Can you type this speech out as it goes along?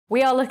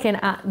We are looking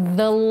at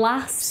the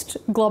last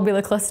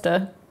globular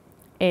cluster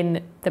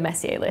in the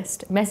Messier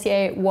list,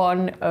 Messier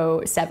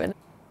 107.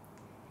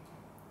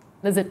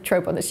 There's a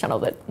trope on this channel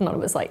that none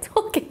of us like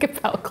talking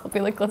about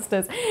globular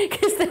clusters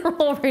because they're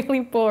all really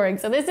boring.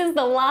 So this is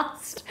the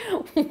last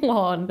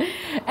one.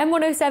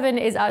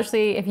 M107 is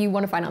actually, if you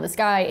want to find out the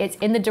sky, it's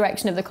in the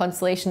direction of the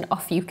constellation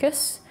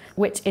Ophiuchus,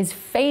 which is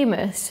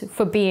famous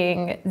for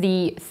being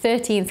the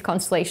 13th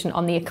constellation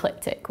on the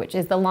ecliptic, which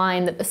is the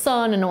line that the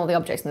sun and all the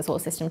objects in the solar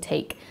system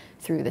take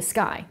through the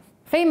sky.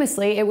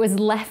 Famously, it was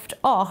left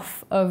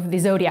off of the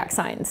zodiac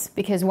signs,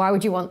 because why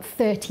would you want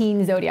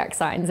 13 zodiac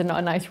signs and not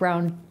a nice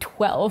round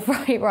 12,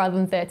 right, rather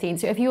than 13?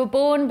 So if you were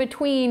born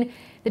between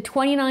the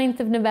 29th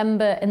of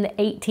November and the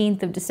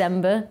 18th of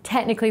December,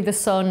 technically the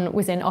sun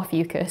was in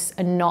Ophiuchus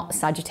and not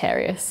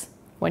Sagittarius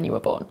when you were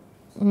born.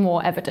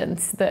 More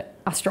evidence that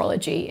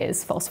astrology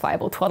is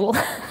falsifiable twaddle.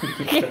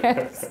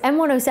 Yes.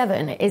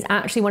 M107 is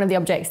actually one of the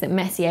objects that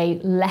Messier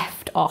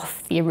left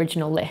off the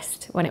original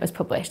list when it was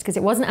published, because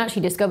it wasn't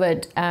actually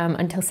discovered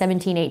until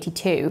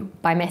 1782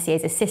 by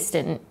Messier's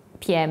assistant,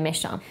 Pierre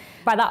Michan.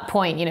 By that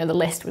point, you know, the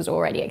list was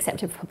already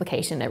accepted for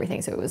publication and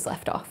everything, so it was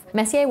left off.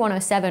 Messier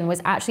 107 was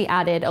actually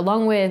added,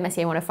 along with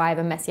Messier 105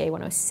 and Messier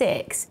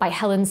 106, by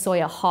Helen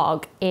Sawyer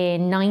Hogg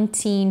in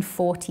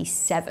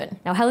 1947.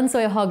 Now, Helen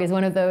Sawyer Hogg is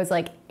one of those,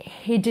 like,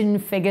 hidden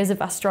figures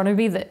of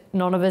astronomy that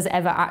none of us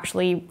ever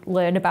actually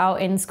learned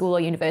about in school or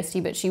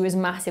university, but she was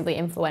massively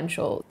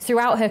influential.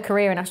 Throughout her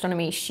career in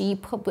astronomy, she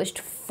published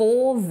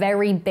 4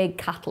 very big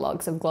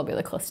catalogues of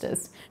globular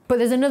clusters. But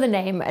there's another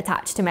name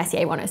attached to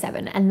Messier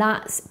 107, and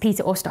that's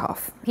Peter Oosterhoff.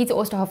 Peter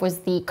Oosterhoff was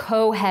the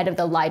co-head of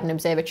the Leiden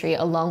Observatory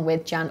along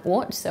with Jan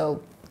Oort,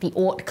 so the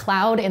Oort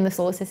cloud in the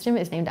solar system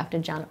is named after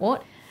Jan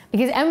Oort,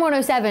 because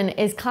M107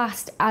 is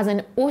classed as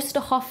an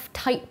Oosterhoff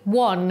Type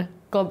 1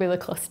 globular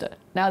cluster.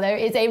 Now, there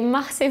is a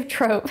massive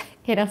trope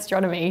in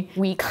astronomy.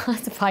 We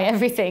classify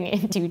everything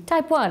into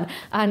type 1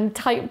 and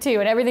type 2,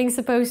 and everything's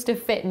supposed to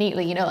fit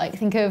neatly. You know, like,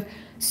 think of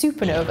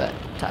supernova,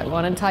 type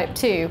 1 and type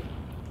 2.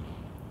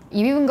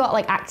 You've even got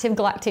like active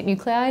galactic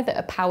nuclei that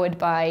are powered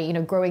by, you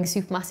know, growing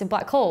supermassive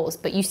black holes,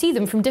 but you see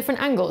them from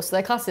different angles, so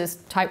they're classed as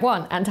type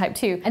 1 and type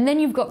 2. And then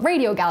you've got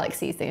radio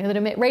galaxies that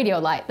emit radio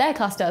light. They're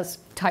classed as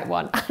type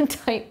 1 and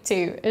type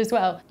 2 as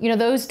well. You know,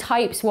 those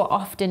types were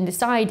often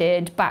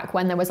decided back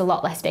when there was a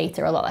lot less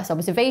data, a lot less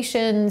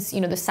observations. You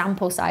know, the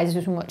sample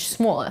sizes were much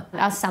smaller.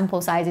 As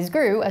sample sizes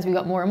grew, as we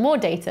got more and more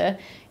data,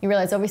 you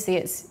realize obviously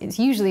it's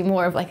usually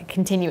more of like a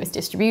continuous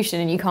distribution,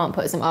 and you can't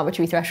put some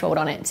arbitrary threshold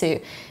on it to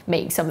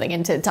make something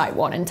into type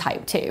 1 and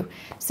type 2.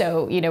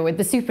 So, you know, with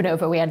the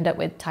supernova, we end up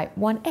with type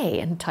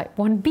 1a and type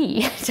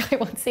 1b, type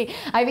 1c.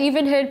 I've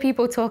even heard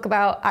people talk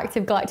about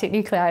active galactic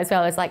nuclei as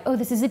well as like, oh,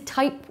 this is a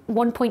type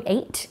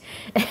 1.8.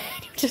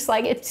 Just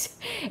like, it's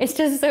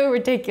just so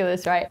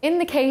ridiculous, right? In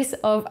the case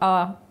of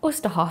our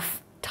Oosterhoff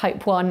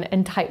type 1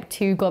 and type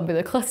 2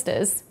 globular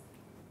clusters,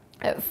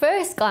 at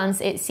first glance,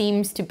 it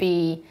seems to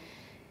be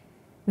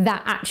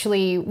that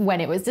actually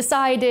when it was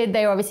decided,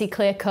 they were obviously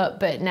clear cut,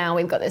 but now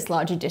we've got this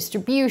larger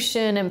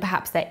distribution and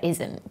perhaps there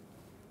isn't.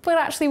 But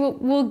actually,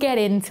 we'll get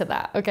into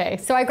that, okay?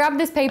 So I grabbed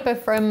this paper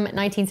from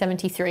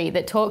 1973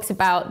 that talks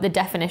about the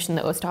definition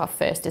that Oosterhoff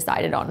first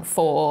decided on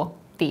for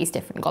these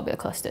different globular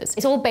clusters.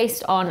 It's all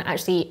based on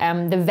actually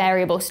the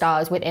variable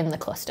stars within the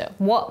cluster.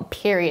 What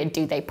period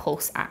do they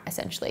pulse at,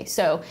 essentially?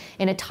 So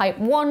in a type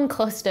 1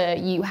 cluster,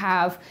 you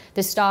have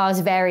the stars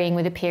varying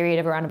with a period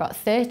of around about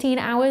 13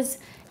 hours.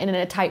 And in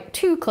a type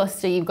 2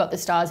 cluster, you've got the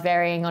stars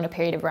varying on a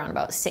period of around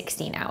about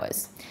 16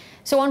 hours.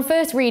 So on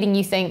first reading,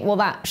 you think, well,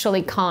 that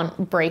surely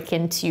can't break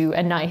into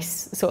a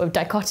nice sort of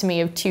dichotomy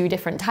of 2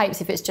 different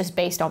types. If it's just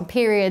based on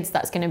periods,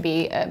 that's going to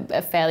be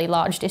a fairly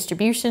large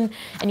distribution.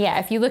 And yeah,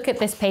 if you look at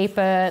this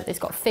paper, it's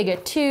got figure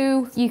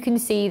 2, you can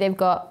see they've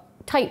got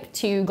type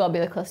 2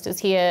 globular clusters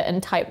here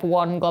and type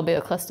 1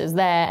 globular clusters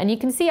there. And you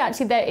can see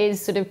actually there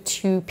is sort of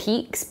 2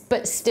 peaks,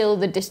 but still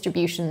the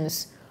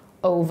distributions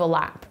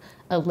overlap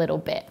a little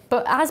bit.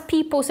 But as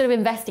people sort of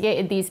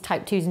investigated these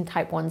type 2s and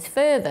type 1s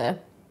further,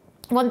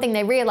 one thing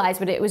they realized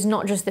was it was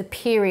not just the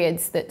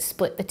periods that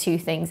split the 2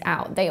 things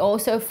out. They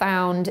also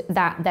found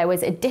that there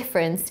was a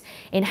difference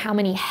in how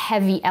many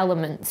heavy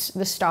elements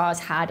the stars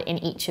had in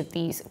each of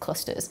these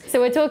clusters. So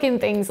we're talking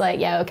things like,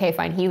 yeah, okay,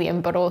 fine,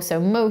 helium, but also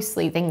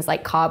mostly things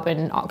like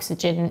carbon,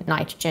 oxygen,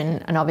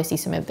 nitrogen, and obviously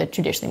some of the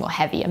traditionally more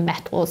heavier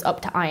metals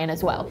up to iron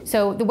as well.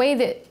 So the way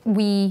that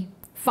we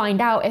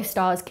find out if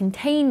stars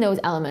contain those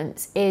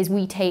elements is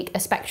we take a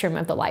spectrum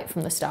of the light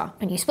from the star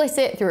and you split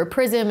it through a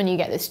prism and you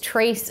get this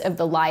trace of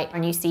the light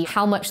and you see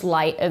how much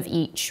light of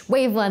each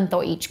wavelength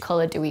or each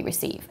color do we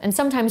receive. And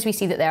sometimes we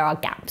see that there are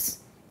gaps,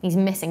 these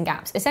missing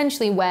gaps,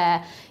 essentially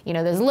where, you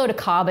know, there's a load of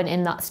carbon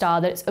in that star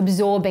that's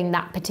absorbing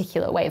that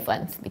particular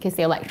wavelength because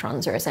the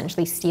electrons are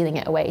essentially stealing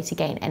it away to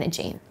gain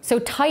energy. So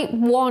type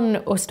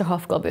 1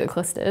 Oosterhoff globular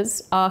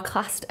clusters are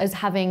classed as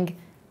having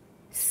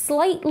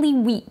slightly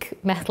weak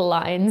metal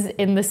lines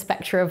in the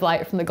spectra of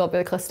light from the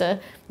globular cluster,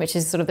 which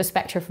is sort of the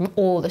spectra from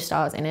all the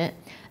stars in it.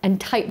 And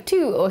type 2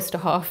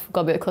 Oosterhoff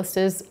globular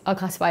clusters are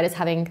classified as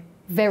having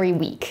very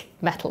weak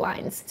metal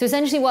lines. So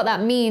essentially what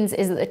that means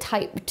is that the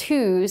type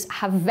 2s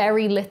have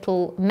very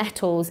little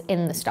metals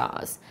in the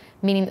stars,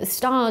 meaning that the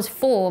stars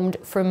formed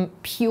from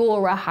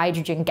purer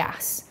hydrogen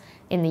gas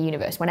in the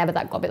universe whenever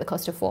that globular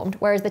cluster formed,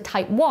 whereas the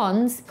type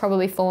 1s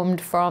probably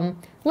formed from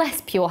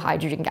less pure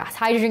hydrogen gas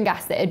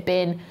that had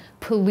been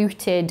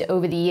polluted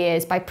over the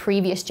years by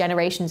previous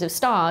generations of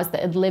stars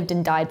that had lived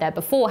and died there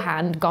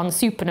beforehand, gone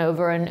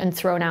supernova and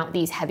thrown out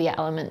these heavier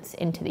elements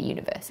into the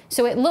universe.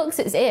 So it looks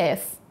as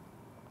if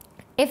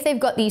they've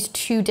got these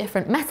two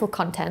different metal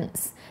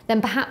contents,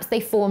 then perhaps they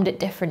formed at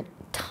different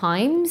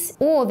times,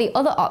 or the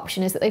other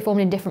option is that they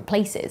formed in different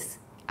places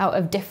out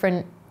of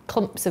different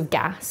clumps of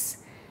gas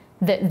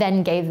that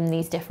then gave them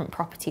these different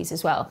properties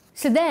as well.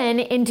 So then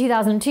in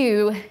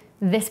 2002,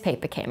 this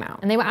paper came out,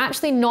 and they were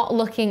actually not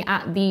looking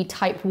at the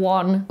type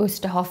 1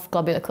 Oosterhoff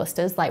globular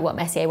clusters like what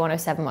Messier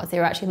 107 was. They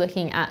were actually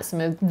looking at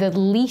some of the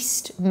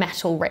least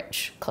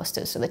metal-rich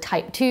clusters, so the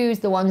type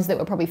 2s, the ones that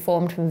were probably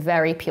formed from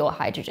very pure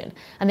hydrogen.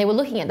 And they were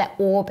looking at their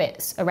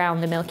orbits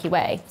around the Milky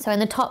Way. So in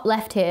the top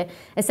left here,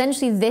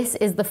 essentially this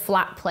is the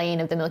flat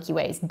plane of the Milky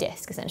Way's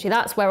disk, essentially.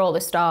 That's where all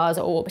the stars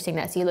are orbiting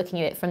there, so you're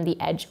looking at it from the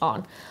edge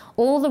on.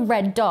 All the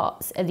red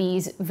dots are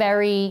these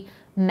very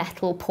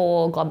metal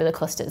poor globular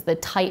clusters, the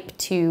type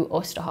 2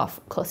 Oosterhoff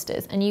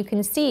clusters. And you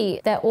can see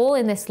they're all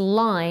in this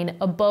line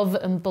above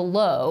and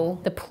below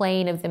the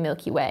plane of the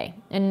Milky Way.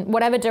 And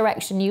whatever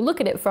direction you look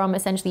at it from,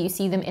 essentially you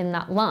see them in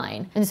that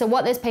line. And so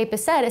what this paper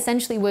said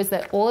essentially was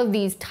that all of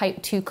these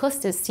type 2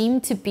 clusters seem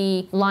to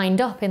be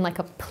lined up in like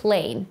a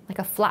plane, like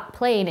a flat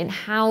plane in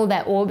how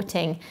they're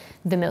orbiting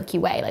the Milky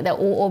Way. Like they're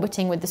all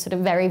orbiting with the sort of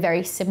very,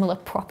 very similar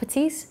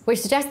properties, which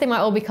suggests they might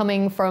all be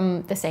coming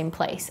from the same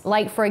place.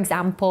 Like for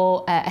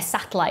example, a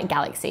satellite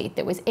galaxy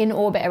that was in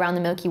orbit around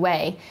the Milky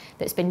Way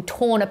that's been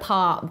torn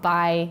apart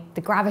by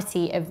the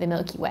gravity of the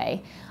Milky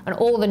Way. And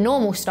all the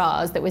normal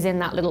stars that was in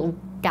that little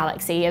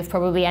galaxy have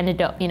probably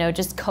ended up,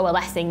 just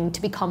coalescing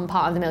to become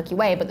part of the Milky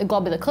Way. But the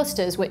globular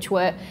clusters, which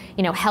were,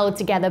 held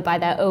together by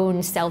their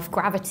own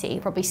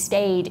self-gravity, probably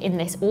stayed in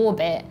this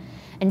orbit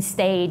and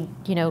stayed,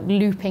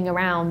 looping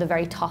around the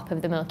very top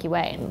of the Milky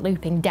Way and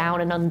looping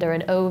down and under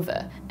and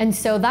over. And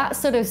so that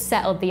sort of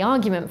settled the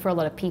argument for a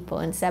lot of people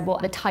and said, well,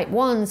 the type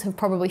 1s have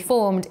probably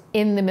formed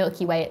in the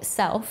Milky Way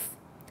itself,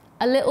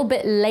 a little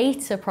bit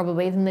later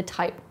probably than the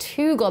type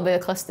 2 globular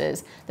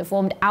clusters that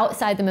formed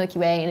outside the Milky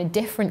Way in a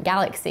different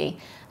galaxy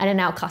and are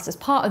now classed as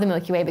part of the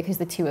Milky Way because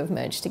the two have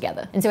merged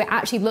together. And so it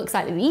actually looks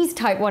like these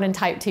type 1 and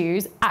type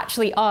 2s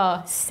actually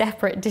are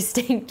separate,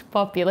 distinct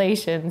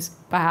populations,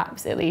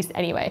 perhaps at least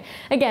anyway.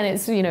 Again,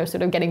 it's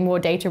sort of getting more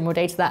data and more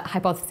data. That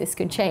hypothesis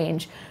could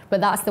change, but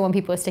that's the one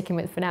people are sticking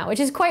with for now, which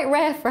is quite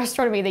rare for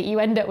astronomy, that you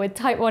end up with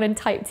type 1 and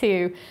type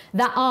 2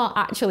 that are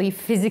actually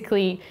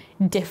physically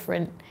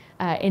different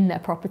in their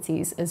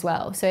properties as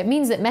well. So it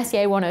means that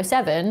Messier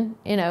 107,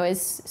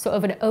 is sort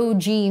of an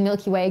OG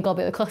Milky Way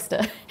globular cluster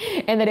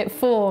and that it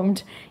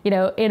formed, in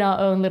our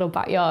own little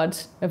backyard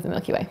of the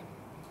Milky Way.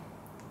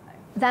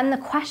 Then the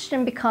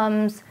question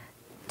becomes,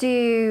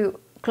 do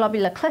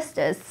globular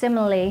clusters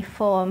similarly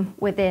form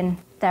within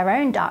their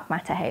own dark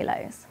matter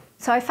halos?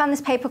 So I found this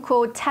paper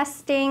called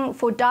Testing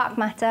for Dark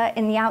Matter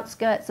in the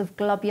Outskirts of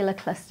Globular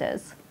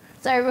Clusters.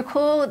 So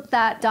recall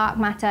that dark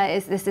matter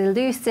is this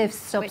elusive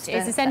substance. Which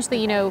is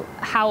essentially,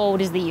 how old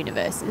is the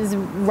universe? This is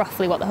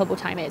roughly what the Hubble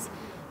time is.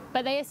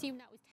 But they assume that